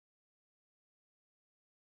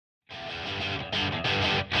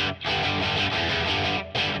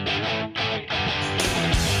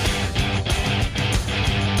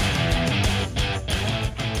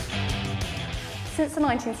Since the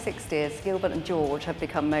 1960s, Gilbert and George have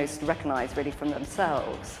become most recognised really from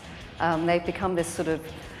themselves. They've become this sort of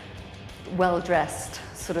well-dressed,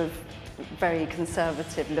 sort of very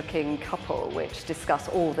conservative-looking couple which discuss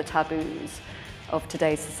all the taboos of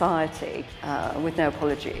today's society with no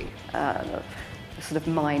apology, sort of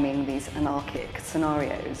miming these anarchic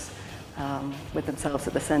scenarios with themselves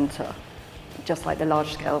at the centre, just like the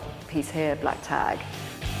large-scale piece here, Black Tag.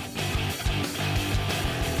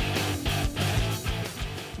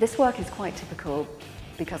 This work is quite typical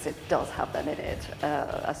because it does have them in it,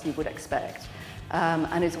 as you would expect,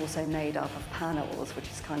 and is also made up of panels, which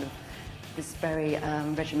is kind of this very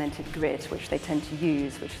regimented grit which they tend to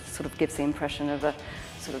use, which sort of gives the impression of a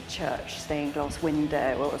sort of church stained glass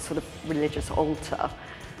window or a sort of religious altar.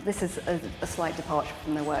 This is a slight departure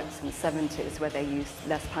from their works in the 70s, where they used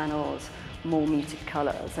less panels, more muted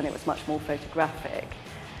colours, and it was much more photographic.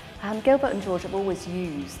 Gilbert and George have always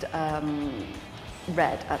used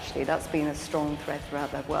red, actually. That's been a strong thread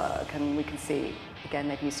throughout their work, and we can see, again,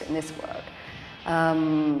 they've used it in this work.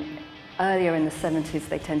 Earlier in the 70s,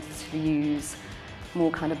 they tended to use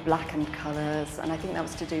more kind of blackened colours, and I think that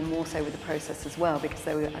was to do more so with the process as well, because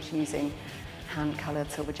they were actually using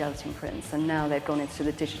hand-coloured silver gelatin prints, and now they've gone into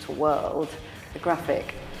the digital world. The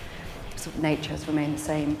graphic sort of nature has remained the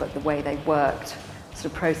same, but the way they worked, sort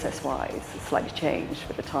of process-wise, has slightly changed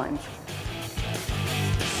with the times.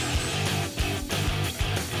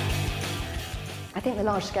 I think the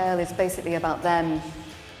large scale is basically about them,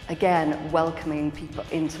 again, welcoming people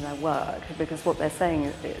into their work, because what they're saying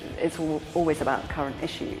is it's always about current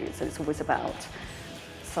issues, and it's always about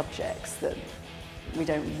subjects that we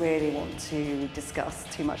don't really want to discuss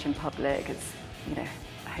too much in public. It's, you know,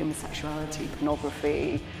 homosexuality,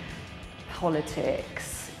 pornography,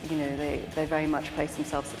 politics. You know, they very much place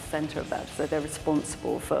themselves at the centre of that, so they're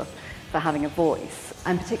responsible for having a voice.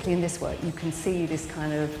 And particularly in this work, you can see this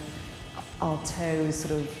kind of artaud,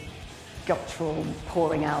 sort of guttural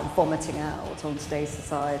pouring out, vomiting out on today's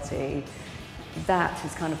society. That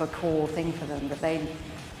is kind of a core thing for them, that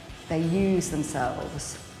they use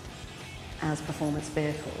themselves as performance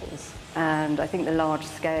vehicles. And I think the large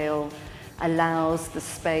scale allows the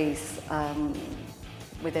space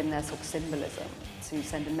within their sort of symbolism to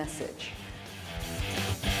send a message.